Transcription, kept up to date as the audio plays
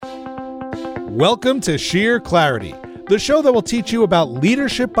Welcome to Sheer Clarity, the show that will teach you about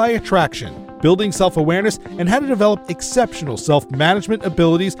leadership by attraction, building self-awareness, and how to develop exceptional self-management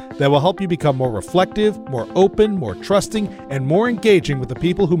abilities that will help you become more reflective, more open, more trusting, and more engaging with the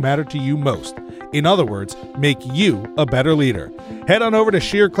people who matter to you most. In other words, make you a better leader. Head on over to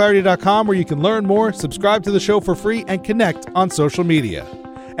sheerclarity.com where you can learn more, subscribe to the show for free, and connect on social media.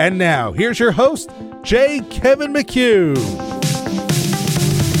 And now, here's your host, J. Kevin McHugh.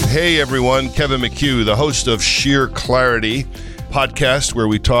 Hey everyone, Kevin McHugh, the host of Sheer Clarity podcast, where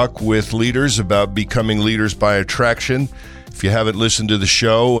we talk with leaders about becoming leaders by attraction. If you haven't listened to the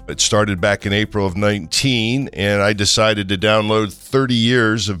show, it started back in April of 19, and I decided to download 30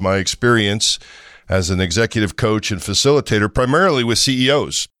 years of my experience as an executive coach and facilitator, primarily with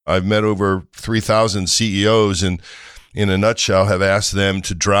CEOs. I've met over 3,000 CEOs and in a nutshell, have asked them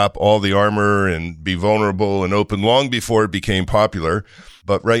to drop all the armor and be vulnerable and open long before it became popular.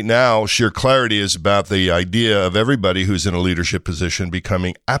 But right now, Sheer Clarity is about the idea of everybody who's in a leadership position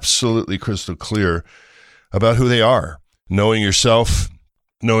becoming absolutely crystal clear about who they are, knowing yourself,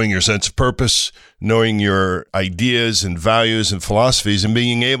 knowing your sense of purpose, knowing your ideas and values and philosophies, and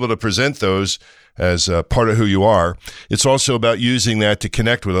being able to present those as part of who you are. It's also about using that to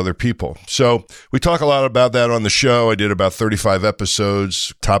connect with other people. So we talk a lot about that on the show. I did about 35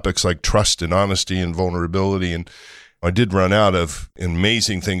 episodes, topics like trust and honesty and vulnerability. And I did run out of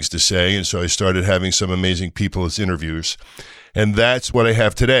amazing things to say. And so I started having some amazing people as interviewers. And that's what I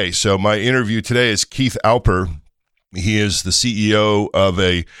have today. So my interview today is Keith Alper. He is the CEO of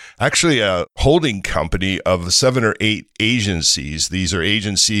a holding company of 7 or 8 agencies. These are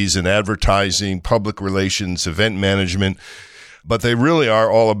agencies in advertising, public relations, event management, but they really are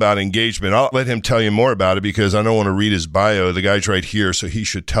all about engagement. I'll let him tell you more about it because I don't want to read his bio. The guy's right here, so he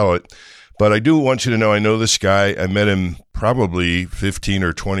should tell it. But I do want you to know I know this guy. I met him probably 15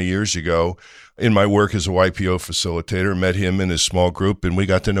 or 20 years ago in my work as a YPO facilitator, met him in his small group, and we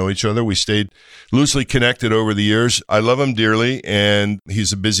got to know each other. We stayed loosely connected over the years. I love him dearly, and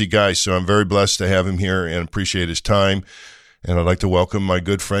he's a busy guy, so I'm very blessed to have him here and appreciate his time. And I'd like to welcome my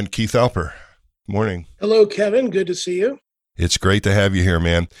good friend, Keith Alper. Morning. Hello, Kevin. Good to see you. It's great to have you here,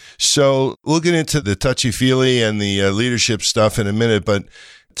 man. So we'll get into the touchy-feely and the leadership stuff in a minute, but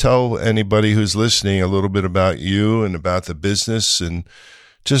tell anybody who's listening a little bit about you and about the business, and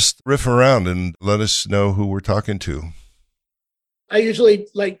just riff around and let us know who we're talking to. I usually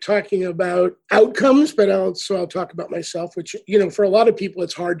like talking about outcomes, but I'll talk about myself, which, for a lot of people,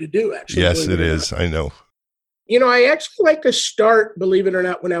 it's hard to do, actually. Yes, it is. I know. I actually like to start, believe it or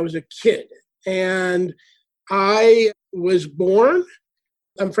not, when I was a kid. And I was born,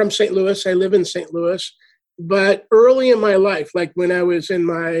 I'm from St. Louis. I live in St. Louis. But early in my life, like when I was in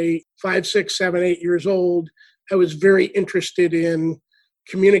my 5, 6, 7, 8 years old, I was very interested in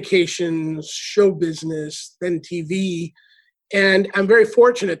communications, show business, then TV. And I'm very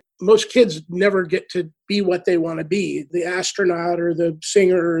fortunate. Most kids never get to be what they want to be, the astronaut or the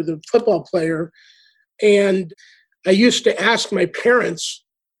singer or the football player. And I used to ask my parents,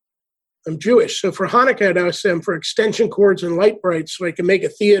 I'm Jewish, so for Hanukkah, I'd ask them for extension cords and light brights so I could make a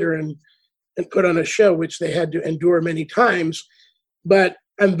theater and put on a show, which they had to endure many times. But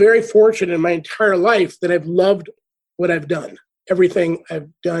I'm very fortunate in my entire life that I've loved what I've done. Everything I've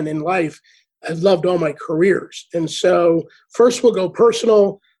done in life, I've loved all my careers. And so first we'll go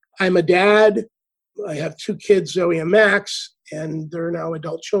personal. I'm a dad. I have 2 kids, Zoe and Max, and they're now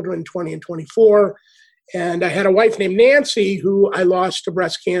adult children, 20 and 24. And I had a wife named Nancy who I lost to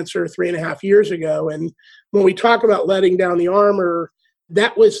breast cancer 3.5 years ago. And when we talk about letting down the armor,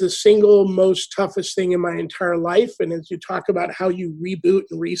 that was the single most toughest thing in my entire life. And as you talk about how you reboot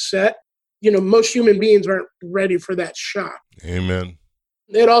and reset, most human beings aren't ready for that shock. Amen.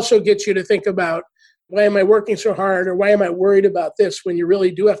 It also gets you to think about, why am I working so hard, or why am I worried about this, when you really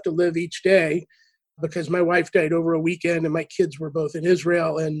do have to live each day? Because my wife died over a weekend and my kids were both in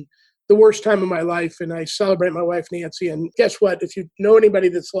Israel, and the worst time of my life. And I celebrate my wife, Nancy. And guess what? If you know anybody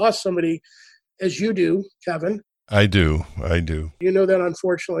that's lost somebody, as you do, Kevin. I do. You know that,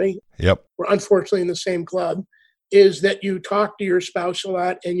 unfortunately. Yep. We're unfortunately in the same club, is that you talk to your spouse a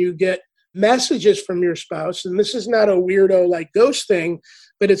lot and you get messages from your spouse. And this is not a weirdo like ghost thing,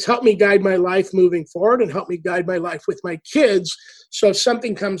 but it's helped me guide my life moving forward and helped me guide my life with my kids. So if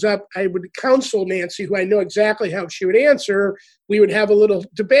something comes up, I would counsel Nancy, who I know exactly how she would answer. We would have a little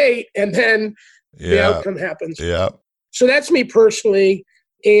debate, and then the outcome happens. Yeah. So that's me personally.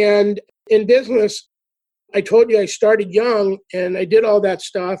 And in business, I told you I started young and I did all that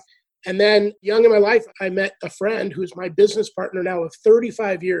stuff. And then young in my life, I met a friend who's my business partner now of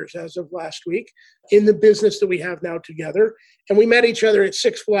 35 years as of last week in the business that we have now together. And we met each other at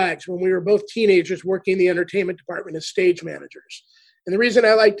Six Flags when we were both teenagers working in the entertainment department as stage managers. And the reason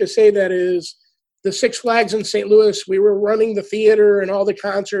I like to say that is the Six Flags in St. Louis, we were running the theater and all the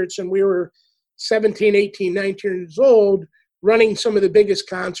concerts, and we were 17, 18, 19 years old, running some of the biggest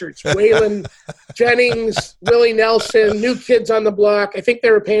concerts. Waylon Jennings, Willie Nelson, New Kids on the Block. I think they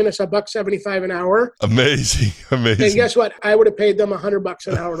were paying us $1.75 an hour. Amazing. And guess what? I would have paid them $100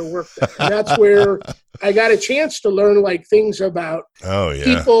 an hour to work there. And that's where I got a chance to learn like things about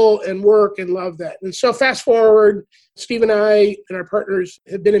people and work and love that. And so fast forward, Steve and I and our partners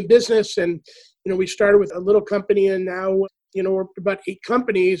have been in business, and we started with a little company, and now we're about 8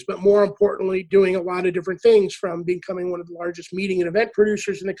 companies, but more importantly, doing a lot of different things, from becoming one of the largest meeting and event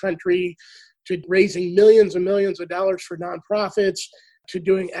producers in the country, to raising millions and millions of dollars for nonprofits, to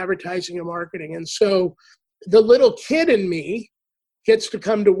doing advertising and marketing. And so the little kid in me gets to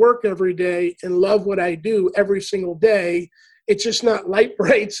come to work every day and love what I do every single day. It's just not light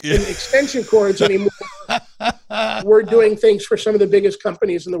brights and extension cords anymore. We're doing things for some of the biggest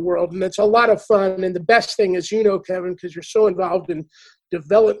companies in the world, and it's a lot of fun. And the best thing, as you know, Kevin, because you're so involved in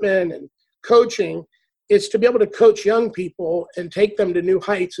development and coaching, is to be able to coach young people and take them to new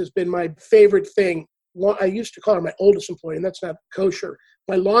heights has been my favorite thing. I used to call her my oldest employee, and that's not kosher.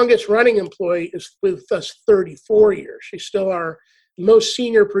 My longest running employee is with us 34 years. She's still our most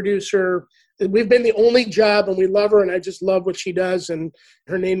senior producer. We've been the only job, and we love her, and I just love what she does. And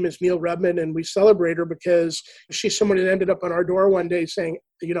her name is Neil Rubman, and we celebrate her because she's someone that ended up on our door one day saying,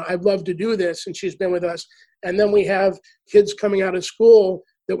 I'd love to do this, and she's been with us. And then we have kids coming out of school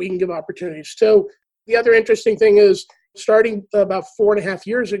that we can give opportunities. So the other interesting thing is, starting about 4.5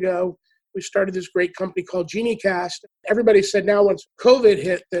 years ago, we started this great company called GenieCast. Everybody said now once COVID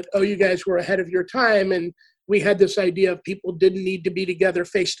hit that, you guys were ahead of your time, and we had this idea of people didn't need to be together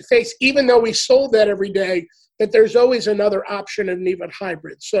face to face, even though we sold that every day, that there's always another option and even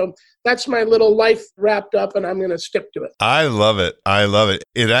hybrid. So that's my little life wrapped up, and I'm going to stick to it. I love it. I love it.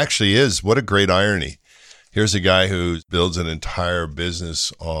 It actually is. What a great irony. Here's a guy who builds an entire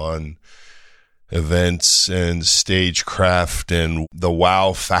business on events and stagecraft and the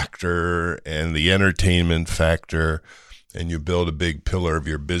wow factor and the entertainment factor, and you build a big pillar of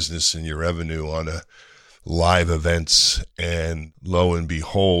your business and your revenue on a live events, and lo and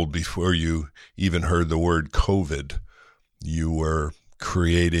behold, before you even heard the word COVID, you were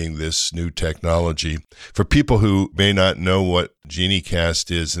creating this new technology. For people who may not know what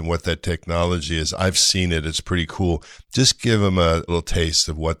GenieCast is and what that technology is, I've seen it. It's pretty cool. Just give them a little taste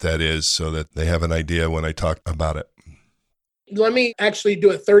of what that is so that they have an idea when I talk about it. Let me actually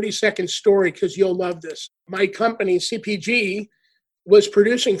do a 30-second story because you'll love this. My company, CPG, was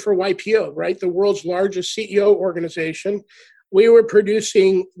producing for YPO, right? The world's largest CEO organization. We were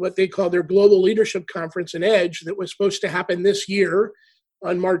producing what they call their Global Leadership Conference in EDGE that was supposed to happen this year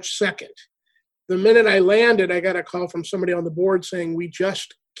on March 2nd. The minute I landed, I got a call from somebody on the board saying, we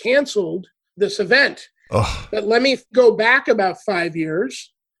just canceled this event. Oh. But let me go back about 5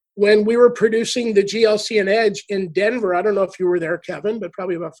 years when we were producing the GLC and EDGE in Denver. I don't know if you were there, Kevin, but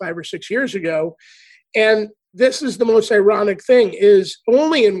probably about 5 or 6 years ago. And this is the most ironic thing, is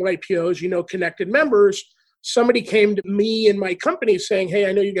only in YPOs, connected members, somebody came to me and my company saying, hey,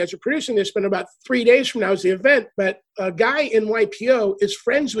 I know you guys are producing this, but about 3 days from now is the event. But a guy in YPO is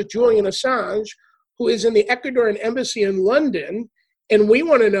friends with Julian Assange, who is in the Ecuadorian embassy in London. And we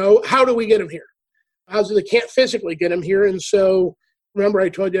want to know, how do we get him here? They can't physically get him here. And so remember, I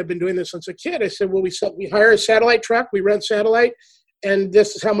told you I've been doing this since a kid. I said, well, we hire a satellite truck, we rent satellite, and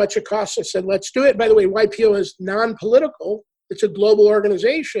this is how much it costs. I said, let's do it. By the way, YPO is non-political. It's a global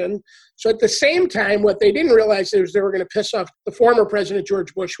organization. So at the same time, what they didn't realize is they were going to piss off the former president,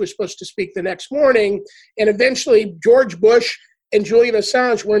 George Bush, who was supposed to speak the next morning. And eventually, George Bush and Julian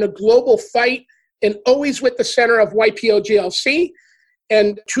Assange were in a global fight and always with the center of YPO GLC.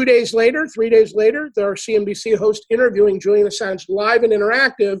 And 3 days later, our CNBC host interviewing Julian Assange live and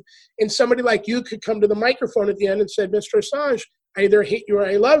interactive. And somebody like you could come to the microphone at the end and said, Mr. Assange, I either hate you or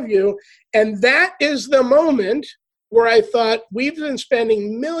I love you. And that is the moment where I thought, we've been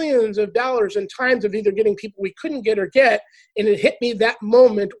spending millions of dollars and times of either getting people we couldn't get or get, and it hit me that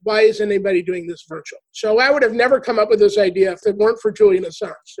moment, why is anybody doing this virtual? So I would have never come up with this idea if it weren't for Julian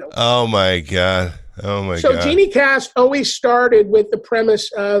Assange. So. Oh my God. So GenieCast always started with the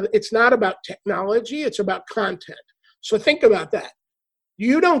premise of it's not about technology, it's about content. So think about that.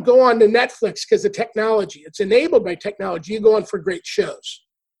 You don't go on to Netflix because of technology. It's enabled by technology. You go on for great shows.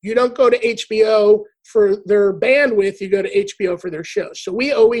 You don't go to HBO for their bandwidth, you go to HBO for their shows. So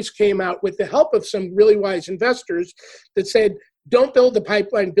we always came out with the help of some really wise investors that said, don't build the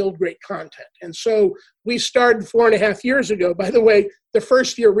pipeline, build great content. And so we started 4.5 years ago. By the way, the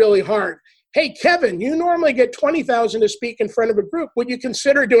first year really hard. Hey, Kevin, you normally get 20,000 to speak in front of a group. Would you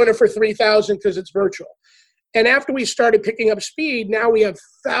consider doing it for 3,000 because it's virtual? And after we started picking up speed, now we have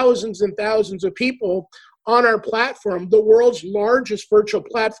thousands and thousands of people on our platform, the world's largest virtual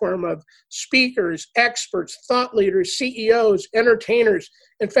platform of speakers, experts, thought leaders, CEOs, entertainers.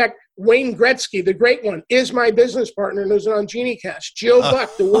 In fact, Wayne Gretzky, the great one, is my business partner and is on GenieCast. Joe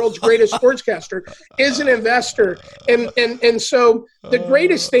Buck, the world's greatest sportscaster, is an investor. And so the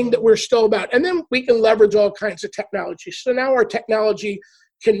greatest thing that we're still about, and then we can leverage all kinds of technology. So now our technology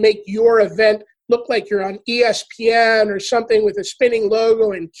can make your event look like you're on ESPN or something with a spinning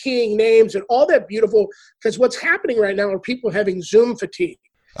logo and keying names and all that beautiful, because what's happening right now are people having Zoom fatigue.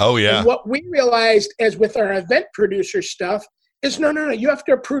 Oh, yeah. And what we realized as with our event producer stuff is no, you have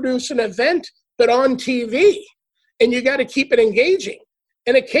to produce an event, but on TV, and you got to keep it engaging.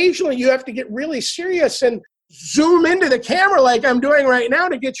 And occasionally you have to get really serious and zoom into the camera like I'm doing right now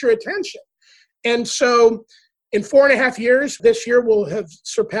to get your attention. And so in 4.5 years, this year we'll have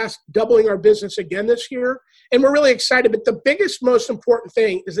surpassed doubling our business again this year. And we're really excited. But the biggest, most important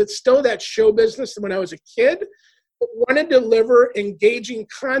thing is it's still that show business that when I was a kid, want to deliver engaging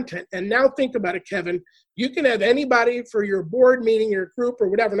content. And now think about it, Kevin. You can have anybody for your board meeting, your group, or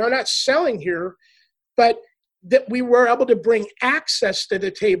whatever. Now, I'm not selling here, but that we were able to bring access to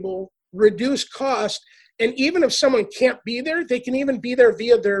the table, reduce cost, and even if someone can't be there, they can even be there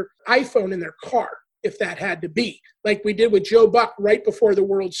via their iPhone in their car, if that had to be, like we did with Joe Buck right before the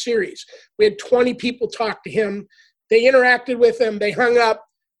World Series. We had 20 people talk to him. They interacted with him. They hung up.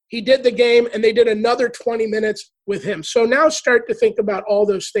 He did the game, and they did another 20 minutes with him. So now start to think about all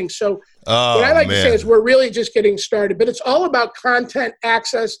those things. So what I like to say is we're really just getting started, but it's all about content,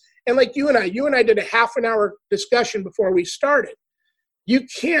 access, and like you and I did a half an hour discussion before we started. You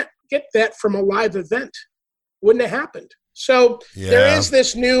can't get that from a live event. Wouldn't have happened. So There is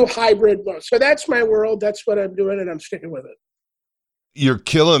this new hybrid look. So that's my world. That's what I'm doing, and I'm sticking with it. You're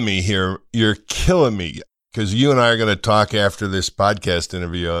killing me here. You're killing me, because you and I are going to talk after this podcast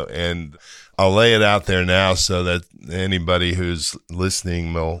interview, and I'll lay it out there now so that anybody who's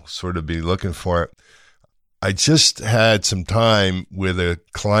listening will sort of be looking for it. I just had some time with a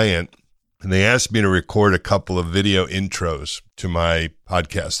client, and they asked me to record a couple of video intros to my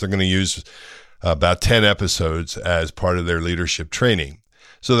podcast. They're going to use about 10 episodes as part of their leadership training.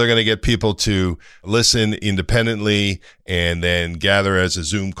 So they're going to get people to listen independently and then gather as a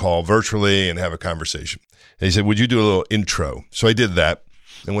Zoom call virtually and have a conversation. And he said, would you do a little intro? So I did that.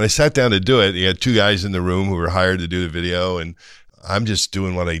 And when I sat down to do it, he had two guys in the room who were hired to do the video. And I'm just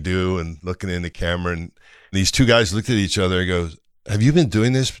doing what I do and looking in the camera. And these two guys looked at each other and goes, have you been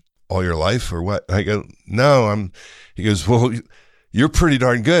doing this all your life or what? I go, no, he goes, well, you're pretty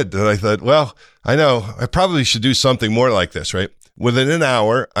darn good. And I thought, well, I know I probably should do something more like this, right? Within an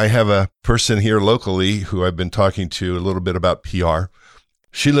hour, I have a person here locally who I've been talking to a little bit about PR.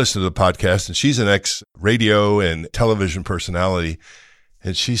 She listened to the podcast, and she's an ex-radio and television personality.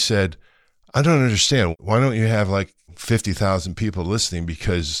 And she said, I don't understand. Why don't you have like 50,000 people listening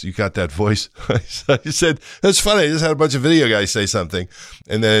because you got that voice? I said, that's funny. I just had a bunch of video guys say something.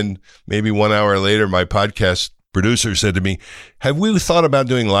 And then maybe 1 hour later, my podcast producer said to me, have we thought about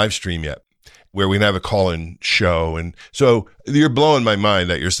doing live stream yet, where we can have a call-in show? And so you're blowing my mind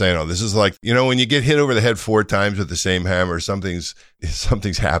that you're saying, oh, this is like, when you get hit over the head 4 times with the same hammer, something's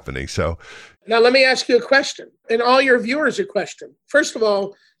happening. So now let me ask you a question, and all your viewers a question. First of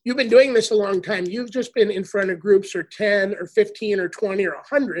all, you've been doing this a long time. You've just been in front of groups or 10 or 15 or 20 or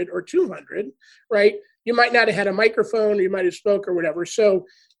 100 or 200, right? You might not have had a microphone, or you might have spoke or whatever. So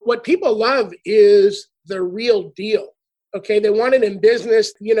what people love is the real deal. Okay, they want it in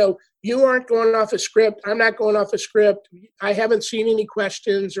business. You aren't going off a script. I'm not going off a script. I haven't seen any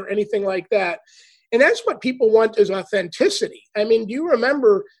questions or anything like that. And that's what people want, is authenticity. I mean, do you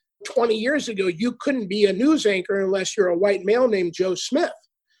remember 20 years ago, you couldn't be a news anchor unless you're a white male named Joe Smith?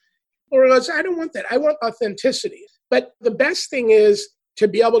 Or else, I don't want that. I want authenticity. But the best thing is to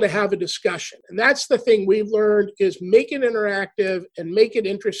be able to have a discussion. And that's the thing we've learned, is make it interactive and make it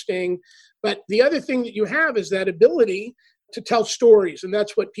interesting. But the other thing that you have is that ability to tell stories. And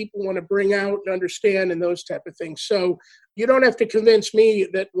that's what people want to bring out and understand and those type of things. So you don't have to convince me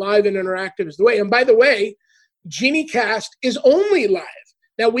that live and interactive is the way. And by the way, GenieCast is only live.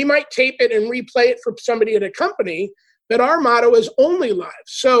 Now, we might tape it and replay it for somebody at a company, but our motto is only live.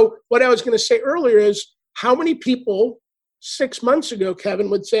 So what I was going to say earlier is, how many people 6 months ago, Kevin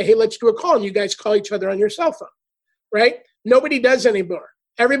would say, hey, let's do a call. And you guys call each other on your cell phone, right? Nobody does anymore.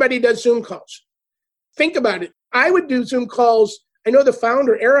 Everybody does Zoom calls. Think about it. I would do Zoom calls. I know the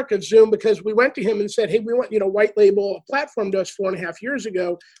founder, Eric, of Zoom, because we went to him and said, hey, we want you to white label a platform to us 4.5 years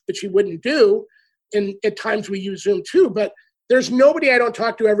ago, which he wouldn't do. And at times we use Zoom too. But there's nobody I don't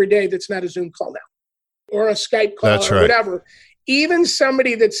talk to every day that's not a Zoom call now or a Skype call That's or right. whatever. Even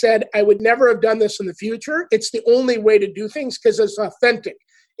somebody that said, I would never have done this in the future, it's the only way to do things because it's authentic.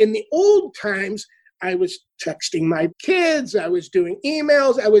 In the old times, I was texting my kids, I was doing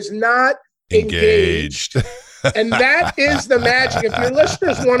emails, I was not engaged. And that is the magic. If your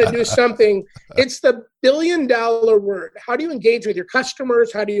listeners want to do something, it's the billion-dollar word. How do you engage with your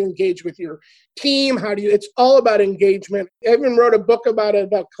customers? How do you engage with your team? It's all about engagement. I even wrote a book about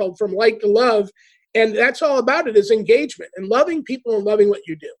it called From Like to Love. And that's all about it is engagement and loving people and loving what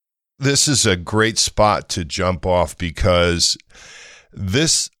you do. This is a great spot to jump off because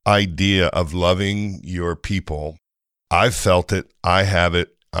this idea of loving your people, I've felt it, I have it,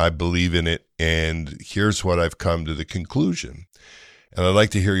 I believe in it, and here's what I've come to the conclusion. And I'd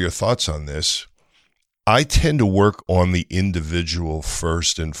like to hear your thoughts on this. I tend to work on the individual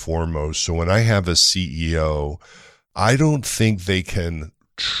first and foremost. So when I have a CEO, I don't think they can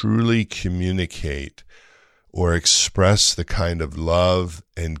truly communicate or express the kind of love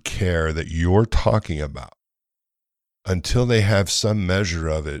and care that you're talking about until they have some measure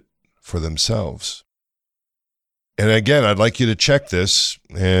of it for themselves. And again, I'd like you to check this.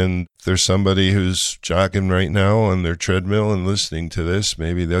 And if there's somebody who's jogging right now on their treadmill and listening to this,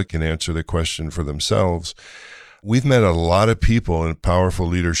 maybe they can answer the question for themselves. We've met a lot of people in powerful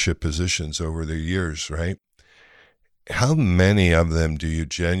leadership positions over the years, right? How many of them do you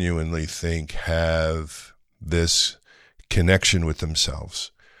genuinely think have this connection with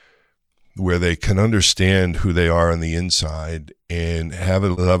themselves where they can understand who they are on the inside and have a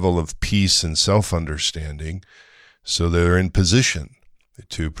level of peace and self-understanding so they're in position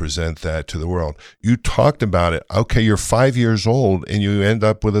to present that to the world? You talked about it. Okay, you're 5 years old and you end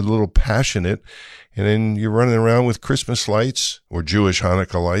up with a little passionate, and then you're running around with Christmas lights or Jewish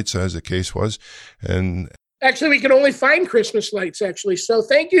Hanukkah lights, as the case was, and actually, we can only find Christmas lights, actually. So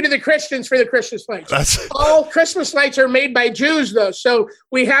thank you to the Christians for the Christmas lights. All Christmas lights are made by Jews, though. So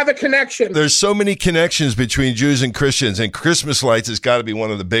we have a connection. There's so many connections between Jews and Christians, and Christmas lights has got to be one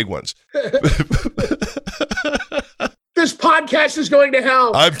of the big ones. This podcast is going to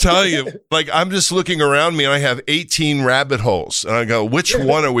hell. I'm telling you, I'm just looking around me and I have 18 rabbit holes. And I go, which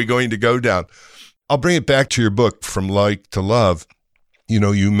one are we going to go down? I'll bring it back to your book, From Like to Love.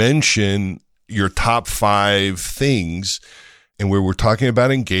 You mention your top 5 things, and where we're talking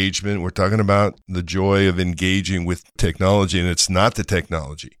about engagement, we're talking about the joy of engaging with technology, and it's not the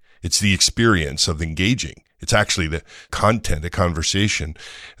technology. It's the experience of engaging. It's actually the content, the conversation.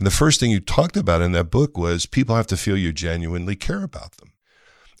 And the first thing you talked about in that book was people have to feel you genuinely care about them.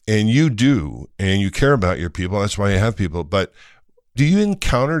 And you do, and you care about your people. That's why you have people. But do you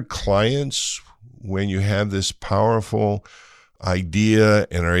encounter clients when you have this powerful idea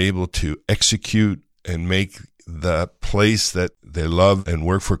and are able to execute and make the place that they love and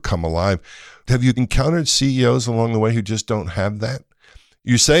work for come alive? Have you encountered CEOs along the way who just don't have that?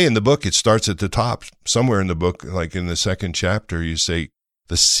 You say in the book, it starts at the top. Somewhere in the book, like in the second chapter, you say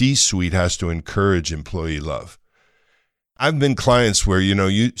the C-suite has to encourage employee love. I've been clients where,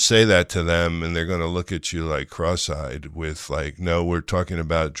 you say that to them and they're going to look at you like cross-eyed with no, we're talking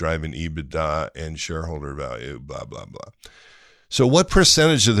about driving EBITDA and shareholder value, blah, blah, blah. So what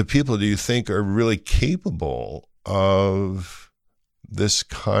percentage of the people do you think are really capable of this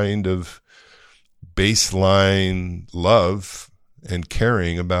kind of baseline love and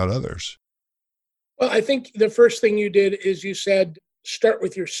caring about others? Well, I think the first thing you did is you said, start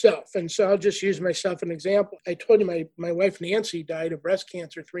with yourself. And so I'll just use myself as an example. I told you my wife, Nancy, died of breast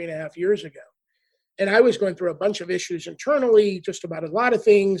cancer 3.5 years ago. And I was going through a bunch of issues internally, just about a lot of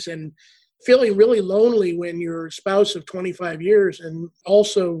things, and feeling really lonely when your spouse of 25 years and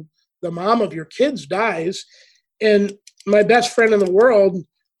also the mom of your kids dies. And my best friend in the world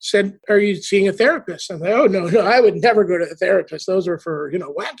said, are you seeing a therapist? I'm like, oh, no, I would never go to a therapist. Those are for,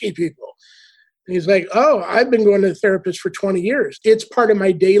 wacky people. And he's like, oh, I've been going to the therapist for 20 years. It's part of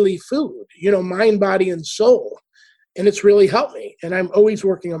my daily food, mind, body, and soul. And it's really helped me. And I'm always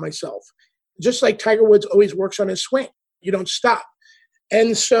working on myself. Just like Tiger Woods always works on his swing. You don't stop.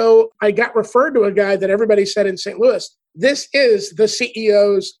 And so I got referred to a guy that everybody said in St. Louis, this is the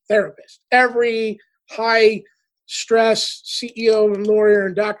CEO's therapist. Every high stress CEO and lawyer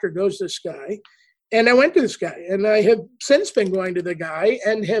and doctor goes to this guy. And I went to this guy, and I have since been going to the guy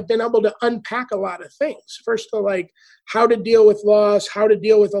and have been able to unpack a lot of things. First of all, like how to deal with loss, how to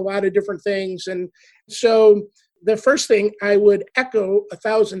deal with a lot of different things. And so the first thing I would echo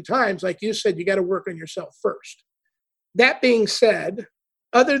 1,000 times, like you said, you got to work on yourself first. That being said,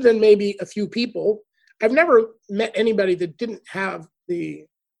 other than maybe a few people, I've never met anybody that didn't have the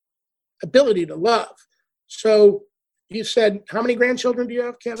ability to love. So you said, how many grandchildren do you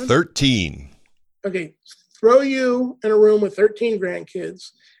have, Kevin? 13. Okay, throw you in a room with 13 grandkids,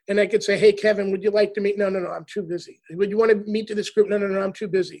 and I could say, hey, Kevin, would you like to meet? No, I'm too busy. Would you want to meet to this group? No, I'm too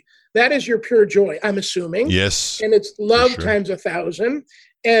busy. That is your pure joy, I'm assuming. Yes. And it's love times 1,000.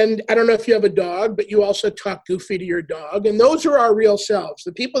 And I don't know if you have a dog, but you also talk goofy to your dog. And those are our real selves,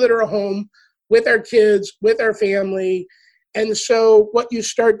 the people that are at home with our kids, with our family. And so what you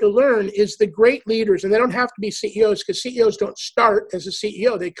start to learn is the great leaders, and they don't have to be CEOs, because CEOs don't start as a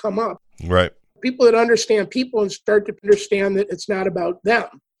CEO, they come up. Right. People that understand people and start to understand that it's not about them.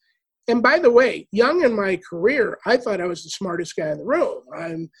 And by the way, young in my career, I thought I was the smartest guy in the room.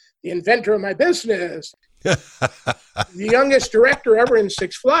 I'm the inventor of my business, the youngest director ever in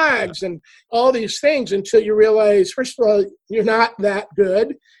Six Flags, and all these things, until you realize, first of all, you're not that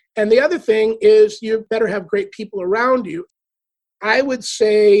good. And the other thing is you better have great people around you. I would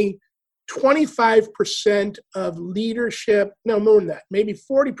say 25% of leadership, no more than that, maybe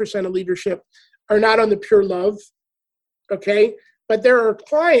 40% of leadership are not on the pure love, okay? But there are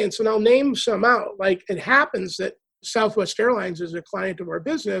clients, and I'll name some out. Like, it happens that Southwest Airlines is a client of our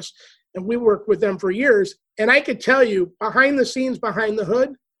business, and we worked with them for years. And I could tell you, behind the scenes, behind the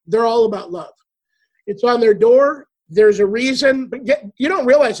hood, they're all about love. It's on their door. There's a reason, but you don't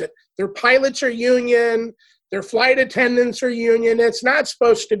realize it. Their pilots are union. Their flight attendants are union. It's not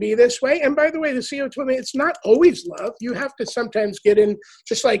supposed to be this way. And by the way, the CEO told me it's not always love. You have to sometimes get in,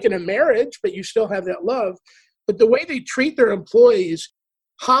 just like in a marriage, but you still have that love. But the way they treat their employees,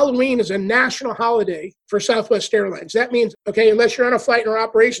 Halloween is a national holiday for Southwest Airlines. That means, okay, unless you're on a flight in our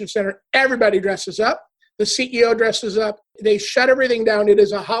operations center, everybody dresses up. The CEO dresses up. They shut everything down. It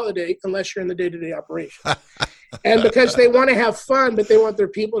is a holiday unless you're in the day-to-day operation. And because they want to have fun, but they want their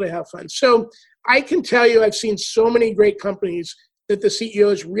people to have fun. So I can tell you, I've seen so many great companies that the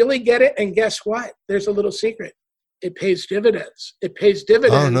CEOs really get it. And guess what? There's a little secret. It pays dividends. It pays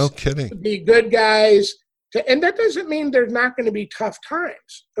dividends. Oh, no kidding. To be good guys. And that doesn't mean there's not going to be tough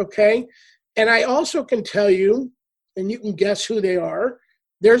times, okay? And I also can tell you, and you can guess who they are,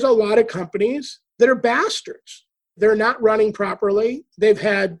 there's a lot of companies that are bastards. They're not running properly. They've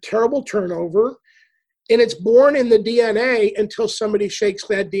had terrible turnover. And it's born in the DNA until somebody shakes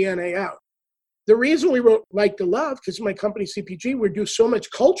that DNA out. The reason we wrote Like to Love, because my company CPG, we do so much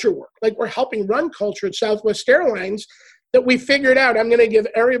culture work. Like, we're helping run culture at Southwest Airlines, that we figured out, I'm going to give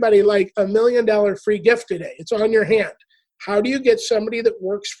everybody like $1 million free gift today. It's on your hand. How do you get somebody that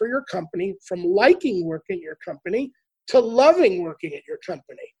works for your company from liking working at your company to loving working at your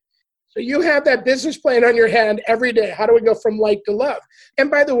company? So you have that business plan on your hand every day. How do we go from like to love?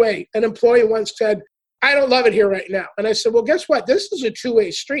 And by the way, an employee once said, I don't love it here right now. And I said, well, guess what? This is a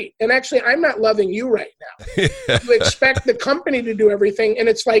two-way street. And actually, I'm not loving you right now. You expect the company to do everything, and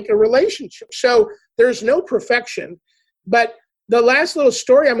it's like a relationship. So there's no perfection. But the last little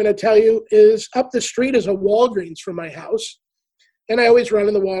story I'm going to tell you is, up the street is a Walgreens from my house. And I always run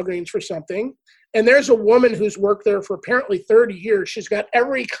in the Walgreens for something. And there's a woman who's worked there for apparently 30 years. She's got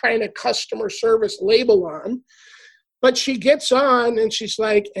every kind of customer service label on. But she gets on and she's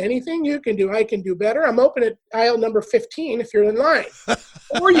like, anything you can do, I can do better. I'm open at aisle number 15 if you're in line.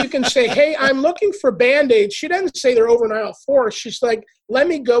 Or you can say, hey, I'm looking for Band-Aids. She doesn't say they're over in aisle 4. She's like, let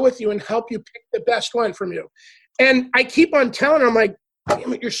me go with you and help you pick the best one from you. And I keep on telling her, I'm like,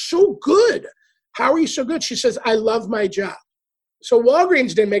 damn it, you're so good. How are you so good? She says, I love my job. So Walgreens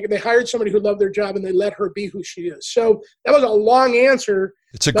didn't make it. They hired somebody who loved their job, and they let her be who she is. So that was a long answer.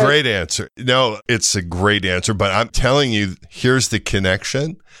 It's a great answer. No, it's a great answer. But I'm telling you, here's the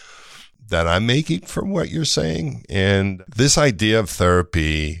connection that I'm making from what you're saying. And this idea of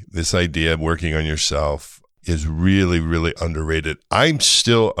therapy, this idea of working on yourself is really, really underrated. I'm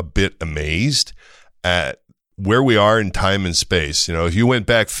still a bit amazed at where we are in time and space. You know, if you went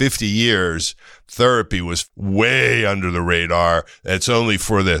back 50 years, therapy was way under the radar. It's only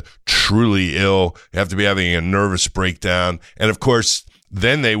for the truly ill. You have to be having a nervous breakdown. And of course,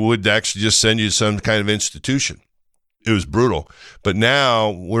 then they would actually just send you some kind of institution. It was brutal. But now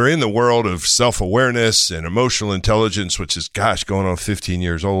we're in the world of self-awareness and emotional intelligence, which is, going on 15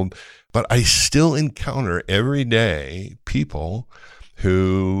 years old. But I still encounter every day people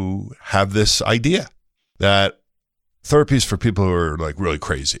who have this idea that Therapy is for people who are like really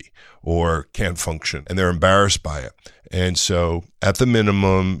crazy or can't function and they're embarrassed by it. And so at the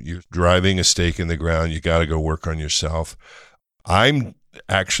minimum, you're driving a stake in the ground. You got to go work on yourself. I'm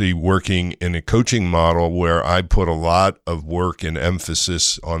actually working in a coaching model where I put a lot of work and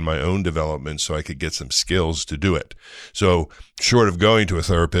emphasis on my own development so I could get some skills to do it. So short of going to a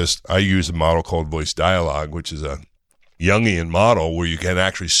therapist, I use a model called voice dialogue, which is a Jungian model where you can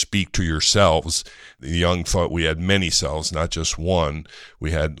actually speak to yourselves. Jung thought we had many selves, not just one.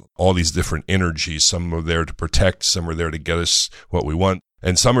 We had all these different energies. Some are there to protect, some are there to get us what we want,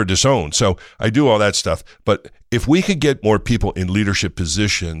 and some are disowned. So I do all that stuff. But if we could get more people in leadership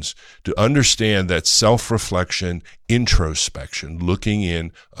positions to understand that self-reflection, introspection, looking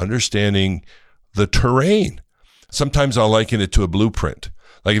in, understanding the terrain. Sometimes I'll liken it to a blueprint.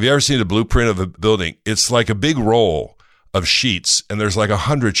 Like, have you ever seen a blueprint of a building? It's like a big roll of sheets, and there's like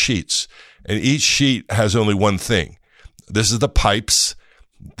 100 sheets, and each sheet has only one thing. This is the pipes.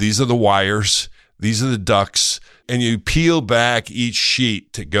 These are the wires. These are the ducts. And you peel back each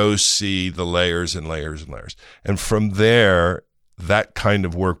sheet to go see the layers and layers and layers. And from there, that kind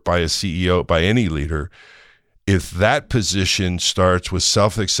of work by a CEO, by any leader, if that position starts with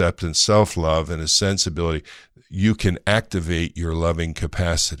self-acceptance, self-love, and a sensibility, you can activate your loving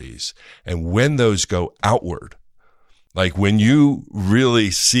capacities. And when those go outward, like when you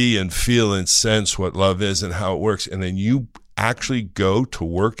really see and feel and sense what love is and how it works, and then you actually go to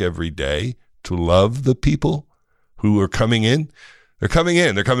work every day to love the people who are coming in, they're coming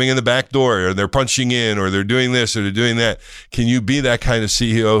in the back door, or they're punching in, or they're doing this, or they're doing that. Can you be that kind of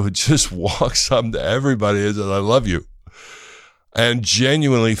CEO who just walks up to everybody and says, I love you, and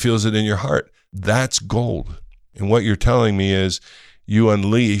genuinely feels it in your heart? That's gold. And what you're telling me is you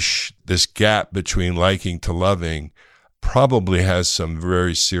unleash this gap between liking to loving probably has some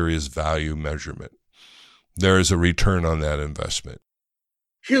very serious value measurement. There is a return on that investment.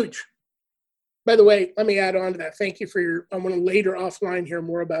 Huge. By the way, let me add on to that. Thank you for I want to later offline hear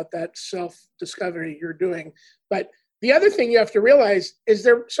more about that self-discovery you're doing. But the other thing you have to realize is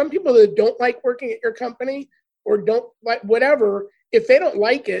there some people that don't like working at your company or don't like whatever. If they don't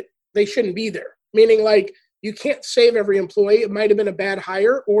like it, they shouldn't be there. Meaning, like, you can't save every employee. It might have been a bad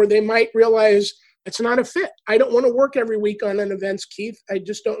hire, or they might realize it's not a fit. I don't want to work every week on an events, Keith. I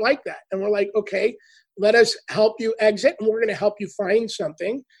just don't like that. And we're like, okay, let us help you exit, and we're going to help you find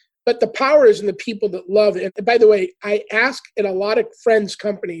something. But the power is in the people that love it. And by the way, I ask at a lot of friends'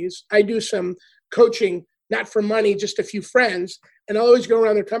 companies, I do some coaching, not for money, just a few friends. And I always go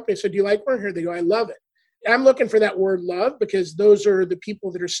around their company and say, do you like working here? They go, I love it. I'm looking for that word love, because those are the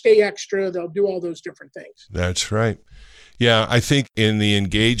people that are stay extra. They'll do all those different things. That's right. Yeah, I think in the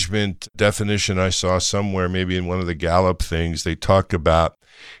engagement definition I saw somewhere, maybe in one of the Gallup things, they talk about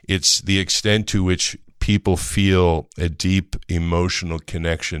it's the extent to which people feel a deep emotional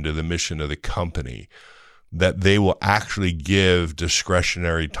connection to the mission of the company that they will actually give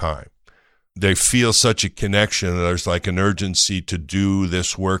discretionary time. They feel such a connection. There's like an urgency to do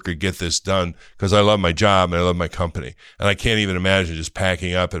this work or get this done because I love my job and I love my company. And I can't even imagine just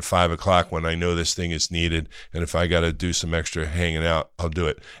packing up at 5:00 when I know this thing is needed. And if I got to do some extra hanging out, I'll do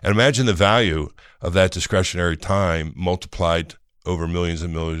it. And imagine the value of that discretionary time multiplied over millions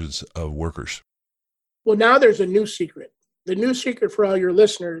and millions of workers. Well, now there's a new secret. The new secret for all your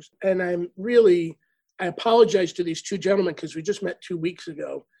listeners, and I apologize to these two gentlemen because we just met 2 weeks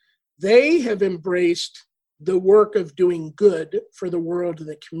ago. They have embraced the work of doing good for the world and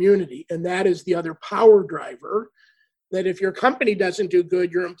the community. And that is the other power driver, that if your company doesn't do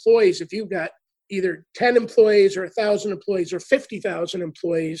good, your employees, if you've got either 10 employees or 1,000 employees or 50,000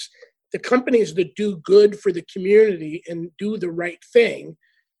 employees, the companies that do good for the community and do the right thing,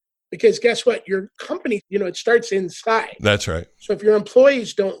 because guess what? Your company, it starts inside. That's right. So if your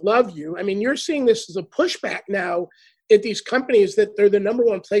employees don't love you, you're seeing this as a pushback now at these companies that they're the number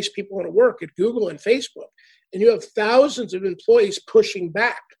one place people want to work, at Google and Facebook. And you have thousands of employees pushing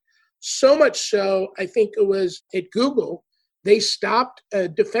back. So much so, I think it was at Google, they stopped a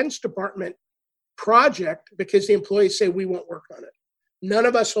Defense Department project because the employees say, we won't work on it. None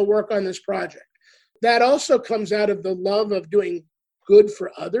of us will work on this project. That also comes out of the love of doing good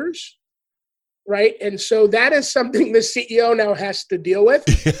for others, right? And so that is something the CEO now has to deal with,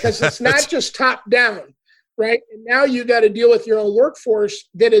 because it's not just top down. Right. And now you got to deal with your own workforce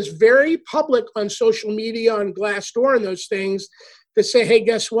that is very public on social media, on Glassdoor and those things, to say, hey,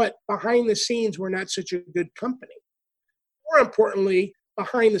 guess what? Behind the scenes, we're not such a good company. More importantly,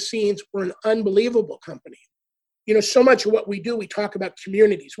 behind the scenes, we're an unbelievable company. So much of what we do, we talk about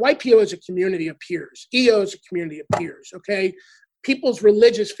communities. YPO is a community of peers. EO is a community of peers. Okay. People's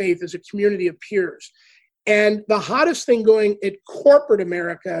religious faith is a community of peers. And the hottest thing going at corporate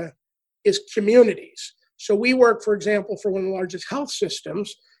America is communities. So we work, for example, for one of the largest health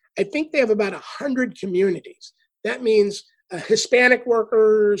systems. I think they have about 100 communities. That means Hispanic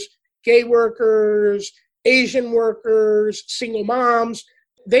workers, gay workers, Asian workers, single moms.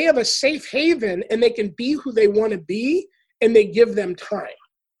 They have a safe haven and they can be who they want to be, and they give them time,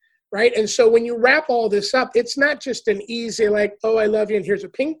 right? And so when you wrap all this up, it's not just an easy like, oh, I love you and here's a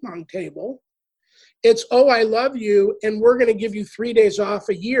ping pong table. It's, oh, I love you and we're going to give you 3 days off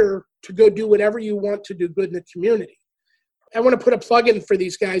a year to go do whatever you want to do good in the community. I want to put a plug in for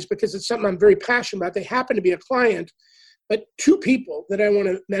these guys because it's something I'm very passionate about. They happen to be a client, but two people that I want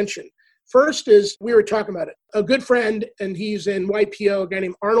to mention. First is, we were talking about it, a good friend, and he's in YPO, a guy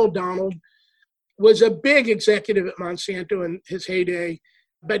named Arnold Donald, was a big executive at Monsanto in his heyday,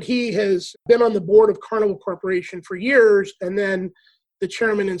 but he has been on the board of Carnival Corporation for years, and then the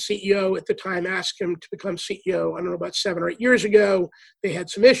chairman and CEO at the time asked him to become CEO, I don't know, about 7 or 8 years ago. They had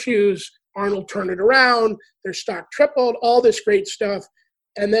some issues. Arnold turned it around. Their stock tripled, all this great stuff.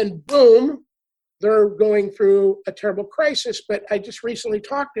 And then boom, they're going through a terrible crisis. But I just recently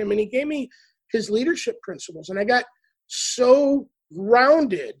talked to him and he gave me his leadership principles. And I got so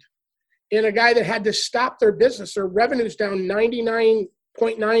grounded in a guy that had to stop their business. Their revenue's down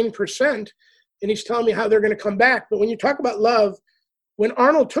 99.9%. And he's telling me how they're going to come back. But when you talk about love, when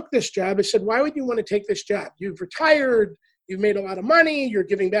Arnold took this job, I said, why would you want to take this job? You've retired. You've made a lot of money. You're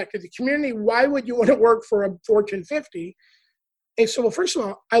giving back to the community. Why would you want to work for a Fortune 50? And so, well, first of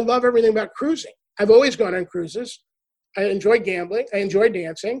all, I love everything about cruising. I've always gone on cruises. I enjoy gambling. I enjoy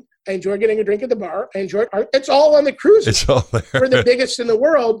dancing. I enjoy getting a drink at the bar. I enjoy art. It's all on the cruises. It's all there. We're the biggest in the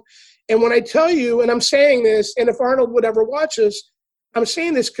world. And when I tell you, and I'm saying this, and if Arnold would ever watch this, I'm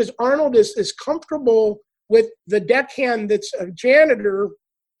saying this because Arnold is comfortable with the deckhand that's a janitor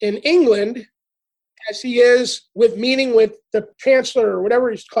in England as he is with meeting with the chancellor or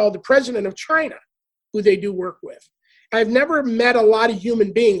whatever he's called, the president of China, who they do work with. I've never met a lot of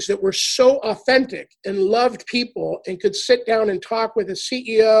human beings that were so authentic and loved people and could sit down and talk with a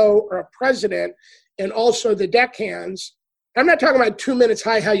CEO or a president and also the deckhands. I'm not talking about 2 minutes,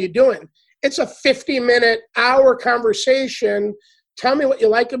 hi, how you doing? It's a 50-minute, hour conversation. Tell me what you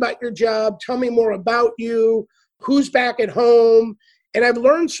like about your job. Tell me more about you. Who's back at home? And I've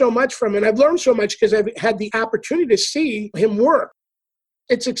learned so much from him. I've learned so much because I've had the opportunity to see him work.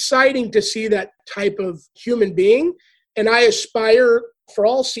 It's exciting to see that type of human being. And I aspire for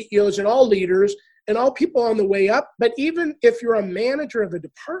all CEOs and all leaders and all people on the way up. But even if you're a manager of a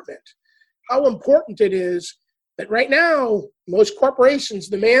department, how important it is that right now, most corporations,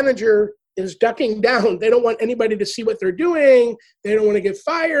 the manager is ducking down. They don't want anybody to see what they're doing. They don't want to get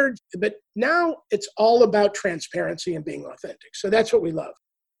fired. But now it's all about transparency and being authentic. So that's what we love.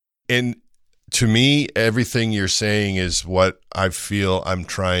 And to me, everything you're saying is what I feel I'm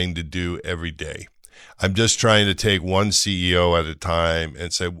trying to do every day. I'm just trying to take one CEO at a time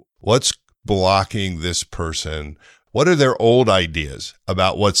and say, what's blocking this person? What are their old ideas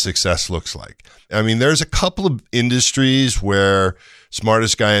about what success looks like? I mean, there's a couple of industries where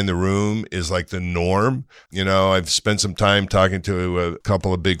smartest guy in the room is like the norm. You know, I've spent some time talking to a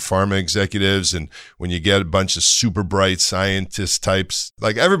couple of big pharma executives, and when you get a bunch of super bright scientist types,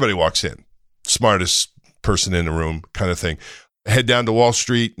 like everybody walks in, smartest person in the room kind of thing. Head down to Wall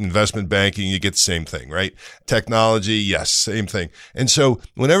Street, investment banking, you get the same thing, right? Technology, yes, same thing. And so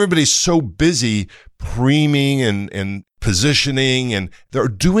when everybody's so busy preening and positioning, and they're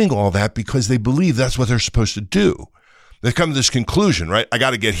doing all that because they believe that's what they're supposed to do. They come to this conclusion, right? I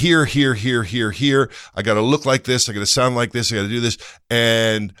got to get here, here, here, here, here. I got to look like this. I got to sound like this. I got to do this.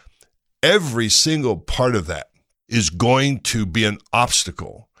 And every single part of that is going to be an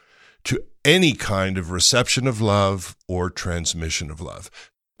obstacle to any kind of reception of love or transmission of love.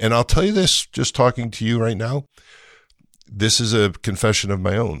 And I'll tell you this, just talking to you right now, this is a confession of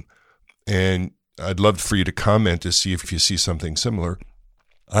my own. And I'd love for you to comment to see if you see something similar.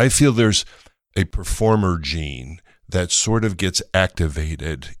 I feel there's a performer gene that sort of gets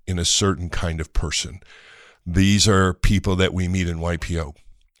activated in a certain kind of person. These are people that we meet in YPO.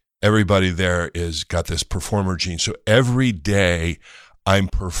 Everybody there is got this performer gene. So every day I'm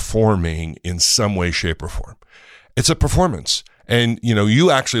performing in some way, shape, or form. It's a performance. And, you know, you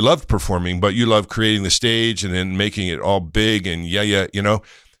actually love performing, but you love creating the stage and then making it all big and you know.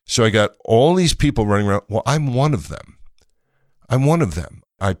 So I got all these people running around. Well, I'm one of them.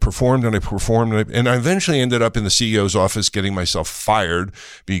 I performed and I eventually ended up in the CEO's office getting myself fired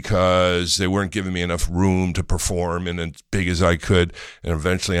because they weren't giving me enough room to perform and as big as I could. And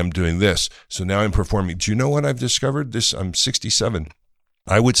eventually I'm doing this. So now I'm performing. Do you know what I've discovered? I'm 67.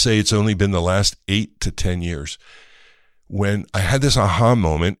 I would say it's only been the last 8 to 10 years when I had this aha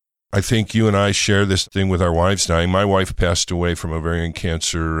moment. I think you and I share this thing with our wives now. My wife passed away from ovarian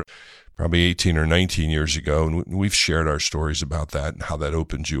cancer probably 18 or 19 years ago, and we've shared our stories about that and how that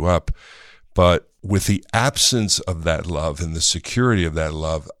opens you up. But with the absence of that love and the security of that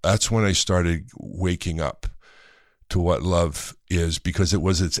love, that's when I started waking up to what love is, because it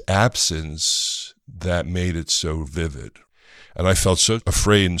was its absence that made it so vivid. And I felt so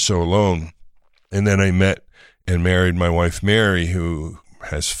afraid and so alone. And then I met and married my wife, Mary, who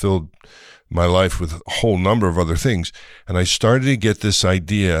has filled my life with a whole number of other things. And I started to get this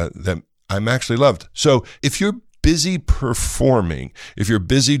idea that I'm actually loved. So if you're busy performing, if you're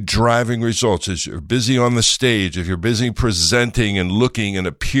busy driving results, if you're busy on the stage, if you're busy presenting and looking and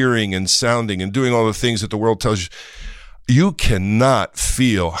appearing and sounding and doing all the things that the world tells you, you cannot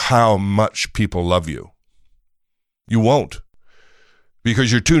feel how much people love you. You won't,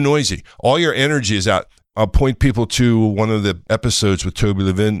 because you're too noisy. All your energy is out. I'll point people to one of the episodes with Toby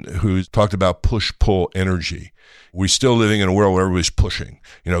Levin, who talked about push-pull energy. We're still living in a world where everybody's pushing.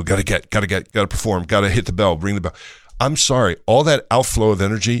 Got to perform, got to hit the bell, ring the bell. I'm sorry, all that outflow of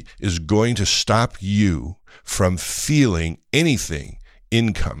energy is going to stop you from feeling anything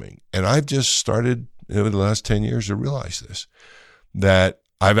incoming. And I've just started over the last 10 years to realize this, that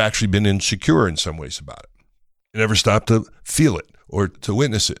I've actually been insecure in some ways about it. I never stopped to feel it or to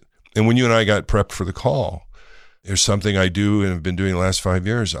witness it. And when you and I got prepped for the call, there's something I do and have been doing the last 5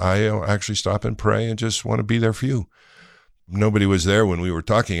 years. I actually stop and pray and just want to be there for you. Nobody was there when we were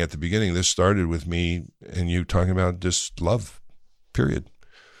talking at the beginning. This started with me and you talking about just love, period.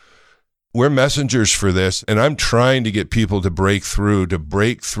 We're messengers for this, and I'm trying to get people to break through, to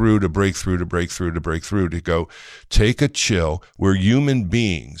go, take a chill. We're human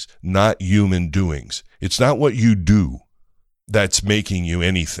beings, not human doings. It's not what you do that's making you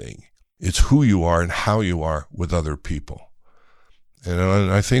anything. It's who you are and how you are with other people.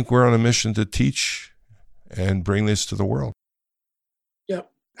 And I think we're on a mission to teach and bring this to the world. Yeah,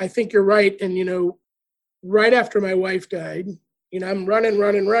 I think you're right. And, right after my wife died, I'm running.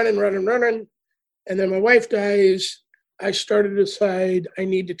 And then my wife dies. I started to decide I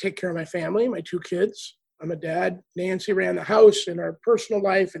need to take care of my family, my 2 kids. I'm a dad. Nancy ran the house and our personal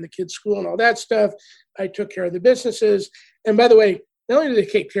life and the kids' school and all that stuff. I took care of the businesses. And by the way, not only did I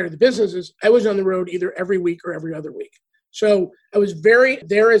take care of the businesses, I was on the road either every week or every other week. So I was very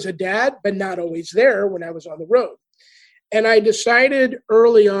there as a dad, but not always there when I was on the road. And I decided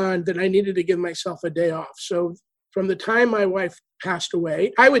early on that I needed to give myself a day off. So from the time my wife passed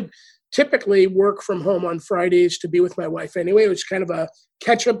away, I would typically work from home on Fridays to be with my wife anyway. It was kind of a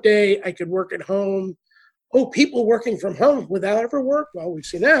catch-up day. I could work at home. Oh, people working from home without ever work? Well, we've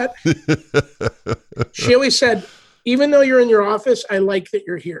seen that. She always said, even though you're in your office, I like that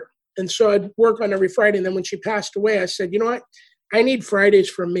you're here. And so I'd work on every Friday. And then when she passed away, I said, you know what? I need Fridays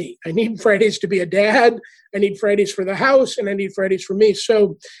for me. I need Fridays to be a dad. I need Fridays for the house. And I need Fridays for me.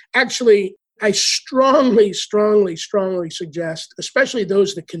 So actually, I strongly suggest, especially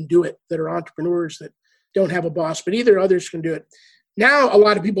those that can do it, that are entrepreneurs that don't have a boss, but either others can do it. Now, a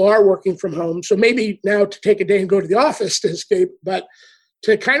lot of people are working from home. So maybe now to take a day and go to the office to escape, but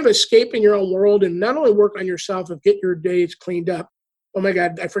to kind of escape in your own world and not only work on yourself, but get your days cleaned up. Oh my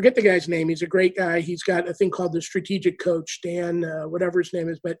God, I forget the guy's name. He's a great guy. He's got a thing called the Strategic Coach, Dan, whatever his name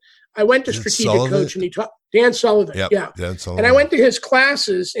is. But I went to Strategic Coach and he taught, Dan Sullivan. Yep, yeah. Dan Sullivan. And I went to his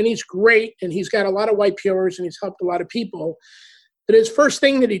classes and he's great. And he's got a lot of YPOers and he's helped a lot of people. But his first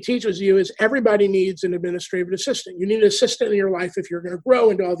thing that he teaches you is everybody needs an administrative assistant. You need an assistant in your life if you're going to grow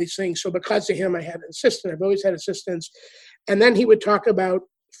into all these things. So because of him, I had an assistant. I've always had assistants. And then he would talk about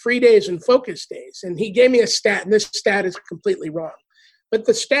free days and focus days. And he gave me a stat, and this stat is completely wrong. But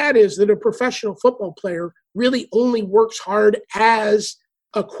the stat is that a professional football player really only works hard as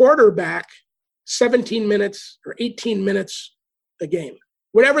a quarterback 17 minutes or 18 minutes a game,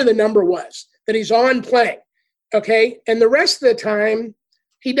 whatever the number was that he's on playing. Okay. And the rest of the time,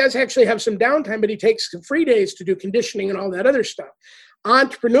 he does actually have some downtime, but he takes some free days to do conditioning and all that other stuff.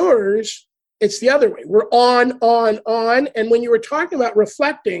 Entrepreneurs, it's the other way. We're on. And when you were talking about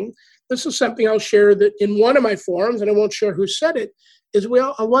reflecting, this is something I'll share that in one of my forums, and I won't share who said it, is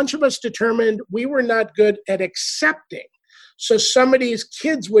a bunch of us determined we were not good at accepting. So somebody's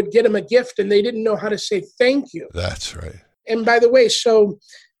kids would get them a gift and they didn't know how to say thank you. That's right. And by the way, so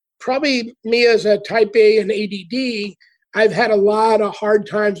probably me as a type A and ADD, I've had a lot of hard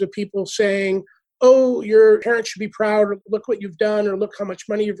times with people saying, oh, your parents should be proud, or look what you've done, or look how much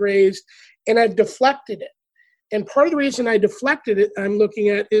money you've raised. And I've deflected it. And part of the reason I deflected it, I'm looking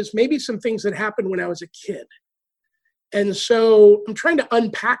at, is maybe some things that happened when I was a kid. And so I'm trying to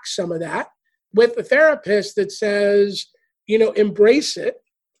unpack some of that with a therapist that says, embrace it.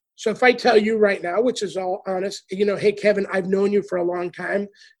 So if I tell you right now, which is all honest, hey, Kevin, I've known you for a long time.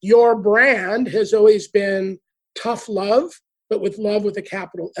 Your brand has always been tough love, but with love with a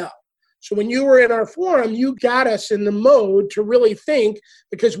capital L. So when you were in our forum, you got us in the mode to really think,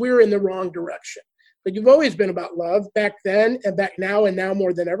 because we were in the wrong direction. But you've always been about love back then and back now, and now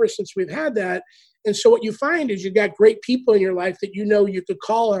more than ever since we've had that. And so what you find is you got great people in your life that you could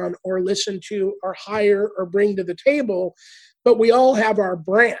call on or listen to or hire or bring to the table. But we all have our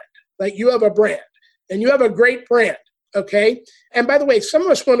brand. Like you have a brand and you have a great brand. Okay. And by the way, some of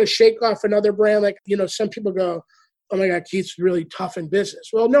us want to shake off another brand. Like, some people go, oh my God, Keith's really tough in business.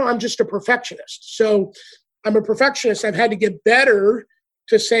 Well, no, I'm just a perfectionist. So I'm a perfectionist. I've had to get better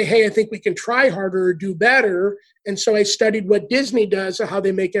to say, hey, I think we can try harder or do better. And so I studied what Disney does, how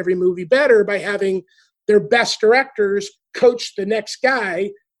they make every movie better by having their best directors coach the next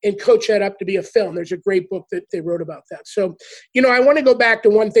guy and coach that up to be a film. There's a great book that they wrote about that. So, I want to go back to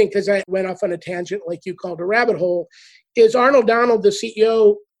one thing because I went off on a tangent like you called a rabbit hole, is Arnold Donald, the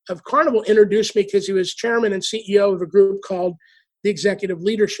CEO of Carnival, introduced me because he was chairman and CEO of a group called the Executive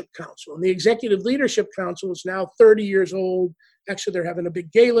Leadership Council. And the Executive Leadership Council is now 30 years old. Actually, they're having a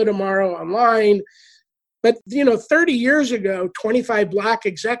big gala tomorrow online. But, 30 years ago, 25 Black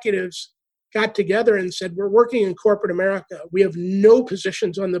executives got together and said, we're working in corporate America. We have no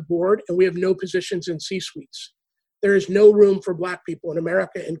positions on the board and we have no positions in C-suites. There is no room for Black people in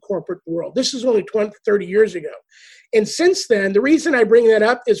America in corporate world. This is only 30 years ago. And since then, the reason I bring that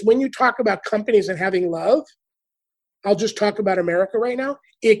up is when you talk about companies and having love, I'll just talk about America right now,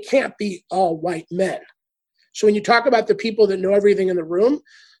 it can't be all white men. So when you talk about the people that know everything in the room,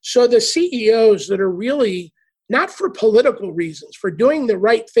 so the CEOs that are really, not for political reasons, for doing the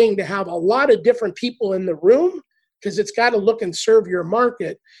right thing to have a lot of different people in the room, because it's got to look and serve your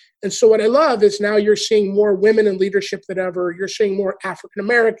market. And so what I love is now you're seeing more women in leadership than ever. You're seeing more African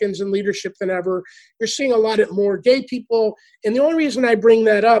Americans in leadership than ever. You're seeing a lot of more gay people. And the only reason I bring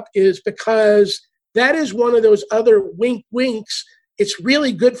that up is because that is one of those other winks. It's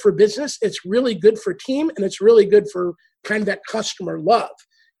really good for business. It's really good for team. And it's really good for kind of that customer love.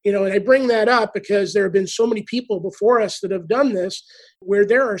 And I bring that up because there have been so many people before us that have done this, where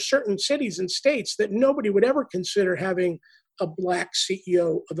there are certain cities and states that nobody would ever consider having a Black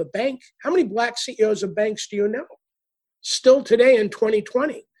CEO of a bank. How many Black CEOs of banks do you know? Still today in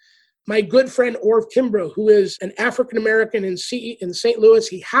 2020. My good friend Orv Kimbrough, who is an African-American in St. Louis,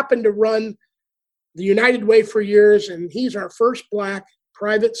 he happened to run the United Way for years, and he's our first Black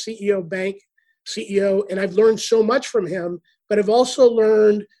private bank CEO, and I've learned so much from him. But I've also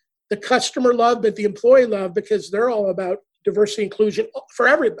learned the customer love, but the employee love, because they're all about diversity inclusion for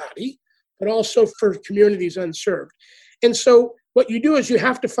everybody, but also for communities unserved. And so what you do is you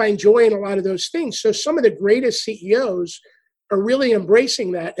have to find joy in a lot of those things. So some of the greatest CEOs are really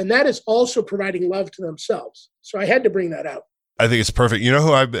embracing that, and that is also providing love to themselves. So I had to bring that out. I think it's perfect. You know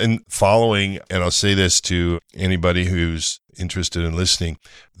who I've been following, and I'll say this to anybody who's interested in listening,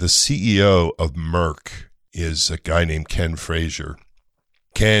 the CEO of Merck is a guy named Ken Frazier.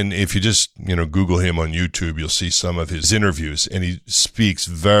 Ken, if you just, Google him on YouTube, you'll see some of his interviews, and he speaks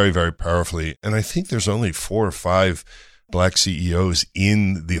very, very powerfully. And I think there's only 4 or 5 Black CEOs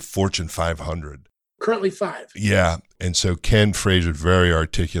in the Fortune 500. Currently 5. Yeah. And so Ken Frazier, very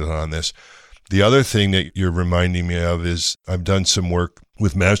articulate on this. The other thing that you're reminding me of is I've done some work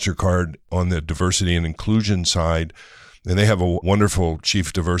with MasterCard on the diversity and inclusion side. And they have a wonderful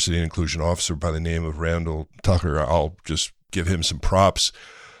chief diversity and inclusion officer by the name of Randall Tucker. I'll just give him some props.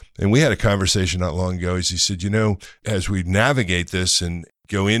 And we had a conversation not long ago as he said, as we navigate this and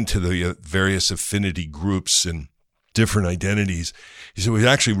go into the various affinity groups and different identities, he said, we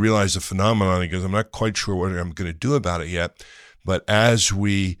actually realized a phenomenon. He goes, I'm not quite sure what I'm going to do about it yet. But as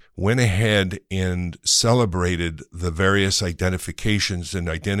we went ahead and celebrated the various identifications and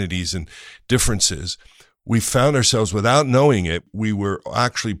identities and differences, we found ourselves, without knowing it, we were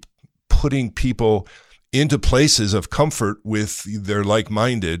actually putting people into places of comfort with their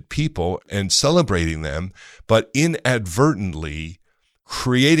like-minded people and celebrating them, but inadvertently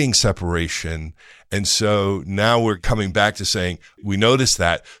creating separation. And so now we're coming back to saying, we noticed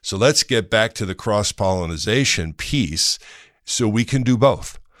that, so let's get back to the cross-pollination piece so we can do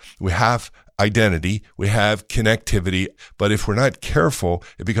both. We have identity, we have connectivity, but if we're not careful,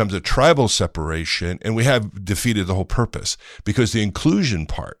 it becomes a tribal separation, and we have defeated the whole purpose, because the inclusion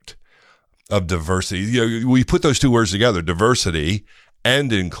part of diversity, we put those two words together, diversity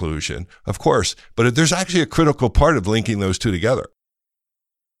and inclusion, of course, but there's actually a critical part of linking those two together.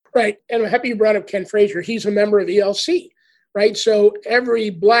 Right. And I'm happy you brought up Ken Frazier. He's a member of ELC, right? So every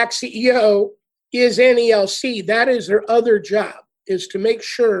Black CEO is in ELC. That is their other job, is to make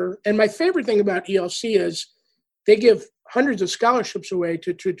sure. And my favorite thing about ELC is they give hundreds of scholarships away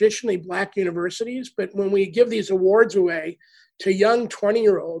to traditionally Black universities. But when we give these awards away to young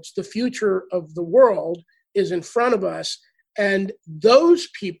 20-year-olds, the future of the world is in front of us. And those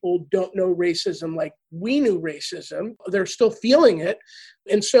people don't know racism like we knew racism. They're still feeling it.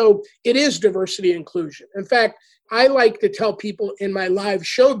 And so it is diversity and inclusion. In fact, I like to tell people in my live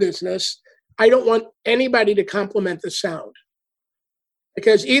show business, I don't want anybody to compliment the sound,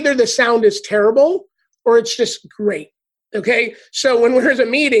 because either the sound is terrible or it's just great. Okay. So when there's a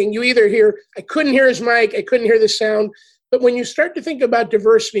meeting, you either hear, I couldn't hear his mic, I couldn't hear the sound. But when you start to think about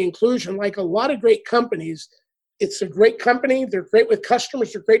diversity and inclusion, like a lot of great companies, it's a great company. They're great with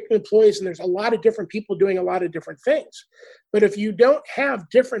customers. They're great with employees. And there's a lot of different people doing a lot of different things. But if you don't have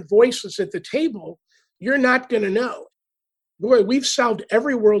different voices at the table, you're not going to know. Boy, we've solved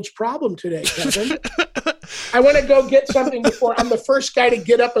every world's problem today, Kevin. I want to go get something before I'm the first guy to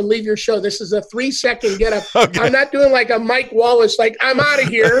get up and leave your show. This is a 3-second get up. Okay. I'm not doing like a Mike Wallace, like, I'm out of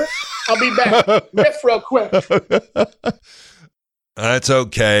here. I'll be back. Riff real quick. That's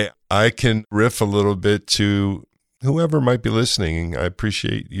okay. I can riff a little bit to whoever might be listening. I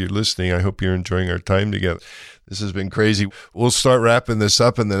appreciate you listening. I hope you're enjoying our time together. This has been crazy. We'll start wrapping this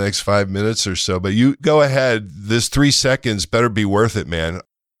up in the next 5 minutes or so, but you go ahead. This 3 seconds better be worth it, man.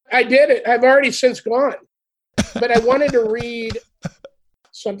 I did it. I've already since gone. But I wanted to read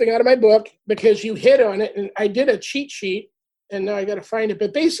something out of my book because you hit on it, and I did a cheat sheet, and now I got to find it.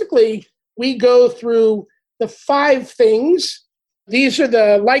 But basically, we go through the 5 things. These are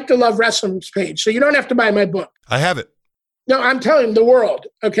the Like to Love Wrestling's page. So you don't have to buy my book. I have it. No, I'm telling the world,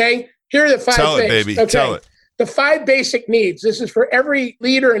 okay? Here are the 5 Tell things. Tell it, baby. Okay? Tell it. The 5 basic needs. This is for every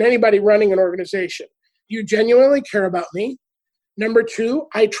leader and anybody running an organization. You genuinely care about me. Number 2,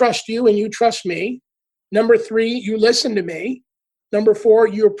 I trust you and you trust me. Number 3, you listen to me. Number 4,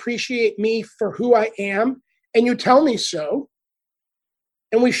 you appreciate me for who I am and you tell me so.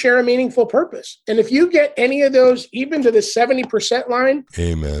 And we share a meaningful purpose. And if you get any of those, even to the 70% line,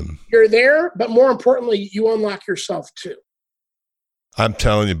 amen, you're there. But more importantly, you unlock yourself too. I'm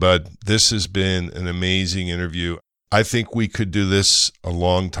telling you, bud, this has been an amazing interview. I think we could do this a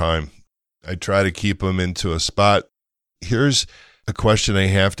long time. I try to keep them into a spot. Here's a question I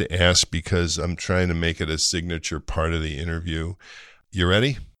have to ask because I'm trying to make it a signature part of the interview. You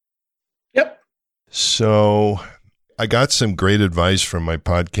ready? Yep. So I got some great advice from my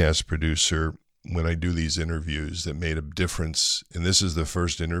podcast producer when I do these interviews that made a difference. And this is the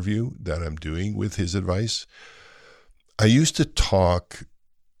first interview that I'm doing with his advice. I used to talk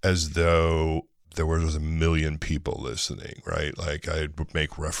as though there was 1 million people listening, right? Like I would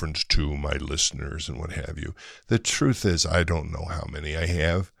make reference to my listeners and what have you. The truth is, I don't know how many I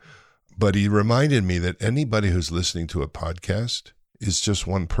have, but he reminded me that anybody who's listening to a podcast is just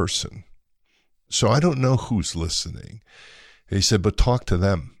one person. So I don't know who's listening. He said, but talk to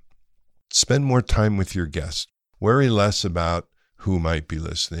them. Spend more time with your guests. Worry less about who might be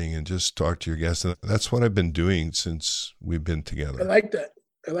listening and just talk to your guests. And that's what I've been doing since we've been together. I like that.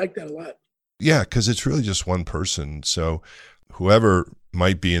 I like that a lot. Yeah, because it's really just one person. So whoever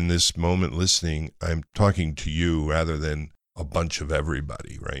might be in this moment listening, I'm talking to you rather than a bunch of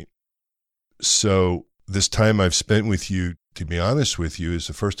everybody, right? So this time I've spent with you, to be honest with you, is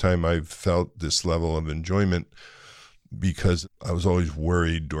the first time I've felt this level of enjoyment, because I was always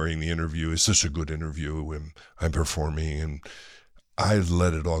worried during the interview, is this a good interview when I'm performing? And I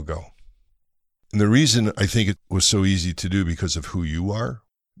let it all go. And the reason I think it was so easy to do because of who you are,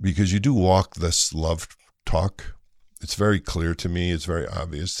 because you do walk this love talk. It's very clear to me. It's very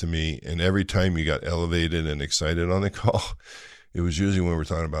obvious to me. And every time you got elevated and excited on the call, it was usually when we're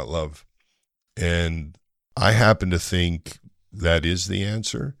talking about love. And I happen to think that is the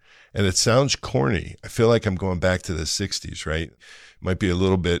answer. And it sounds corny. I feel like I'm going back to the 60s, right? It might be a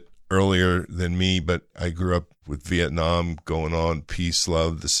little bit earlier than me, but I grew up with Vietnam going on, peace,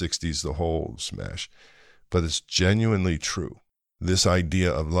 love, the 60s, the whole smash. But it's genuinely true. This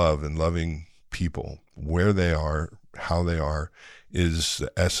idea of love and loving people, where they are, how they are, is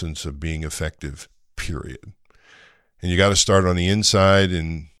the essence of being effective, period. And you got to start on the inside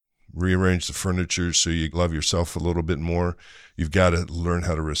and rearrange the furniture so you love yourself a little bit more. You've got to learn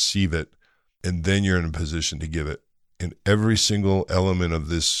how to receive it, and then you're in a position to give it. And every single element of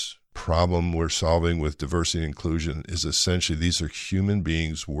this problem we're solving with diversity and inclusion is essentially these are human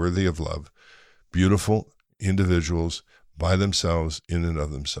beings worthy of love, beautiful individuals by themselves, in and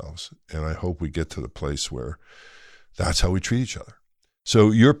of themselves. And I hope we get to the place where that's how we treat each other.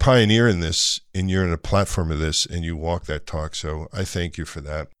 So you're a pioneer in this, and you're in a platform of this, and you walk that talk. So I thank you for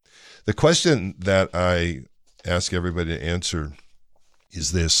that. The question that I ask everybody to answer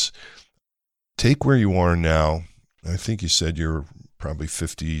is this. Take where you are now. I think you said you're probably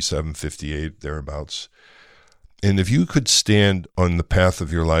 57, 58, thereabouts. And if you could stand on the path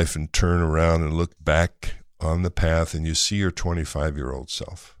of your life and turn around and look back on the path and you see your 25-year-old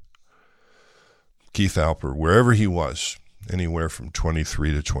self, Keith Alper, wherever he was, anywhere from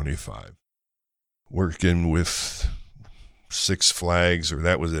 23 to 25, working with Six Flags, or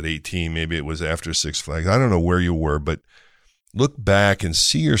that was at 18, maybe it was after Six Flags. I don't know where you were, but look back and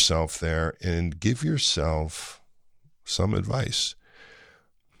see yourself there and give yourself some advice.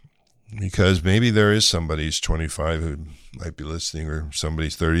 Because maybe there is somebody who's 25 who might be listening, or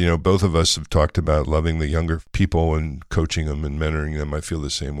somebody's 30. You know, both of us have talked about loving the younger people and coaching them and mentoring them. I feel the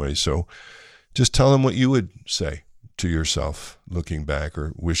same way. So just tell them what you would say to yourself looking back,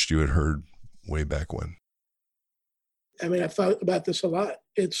 or wished you had heard way back when. I mean, I've thought about this a lot.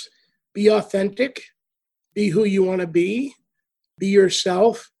 It's be authentic, be who you want to be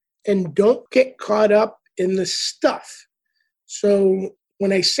yourself, and don't get caught up in the stuff. So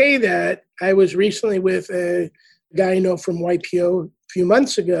when I say that, I was recently with a guy I know from YPO a few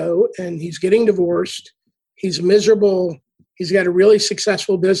months ago, and he's getting divorced. He's miserable. He's got a really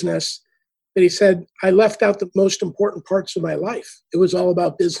successful business. But he said, I left out the most important parts of my life. It was all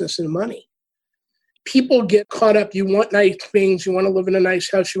about business and money. People get caught up. You want nice things. You want to live in a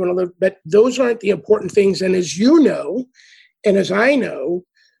nice house. You want to live, but those aren't the important things. And as you know, and as I know,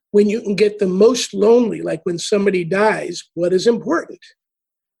 when you can get the most lonely, like when somebody dies, what is important?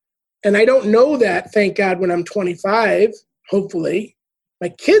 And I don't know that, thank God, when I'm 25, hopefully. My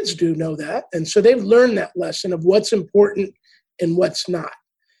kids do know that. And so they've learned that lesson of what's important and what's not.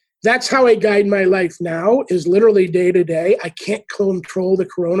 That's how I guide my life now, is literally day to day. I can't control the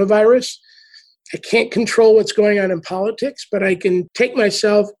coronavirus. I can't control what's going on in politics, but I can take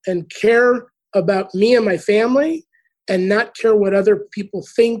myself and care about me and my family and not care what other people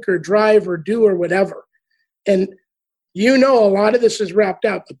think or drive or do or whatever. And you know, a lot of this is wrapped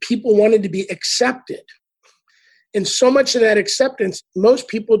out, but people wanted to be accepted. And so much of that acceptance, most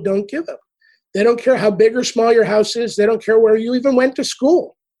people don't give them. They don't care how big or small your house is. They don't care where you even went to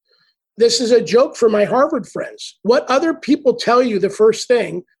school. This is a joke for my Harvard friends. What other people tell you the first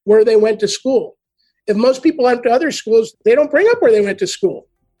thing where they went to school? If most people went to other schools, they don't bring up where they went to school.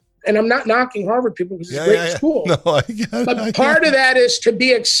 And I'm not knocking Harvard people because it's a great school. No, but part of that is to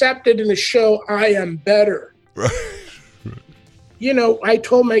be accepted and to show I am better. Right. You know, I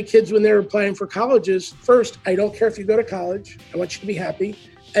told my kids when they were applying for colleges, first, I don't care if you go to college. I want you to be happy.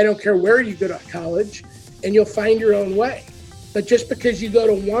 I don't care where you go to college, and you'll find your own way. But just because you go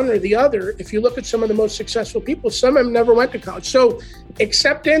to one or the other, if you look at some of the most successful people, some of them never went to college. So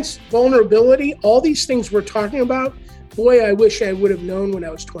acceptance, vulnerability, all these things we're talking about, boy, I wish I would have known when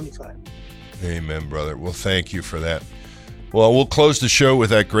I was 25. Amen, brother. Well, thank you for that. Well, we'll close the show with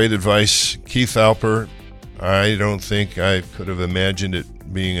that great advice. Keith Alper, I don't think I could have imagined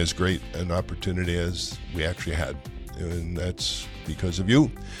it being as great an opportunity as we actually had. And that's because of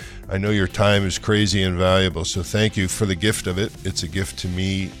you. I know your time is crazy and valuable, so thank you for the gift of it. It's a gift to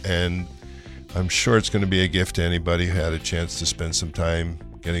me, and I'm sure it's going to be a gift to anybody who had a chance to spend some time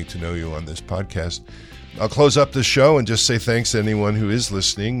getting to know you on this podcast. I'll close up the show and just say thanks to anyone who is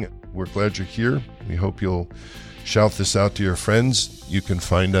listening. We're glad you're here. We hope you'll shout this out to your friends. You can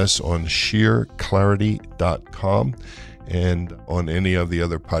find us on sheerclarity.com and on any of the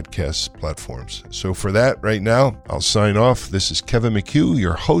other podcast platforms. So for that, right now, I'll sign off. This is Kevin McHugh,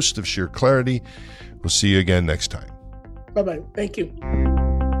 your host of Sheer Clarity. We'll see you again next time. Bye-bye. Thank you.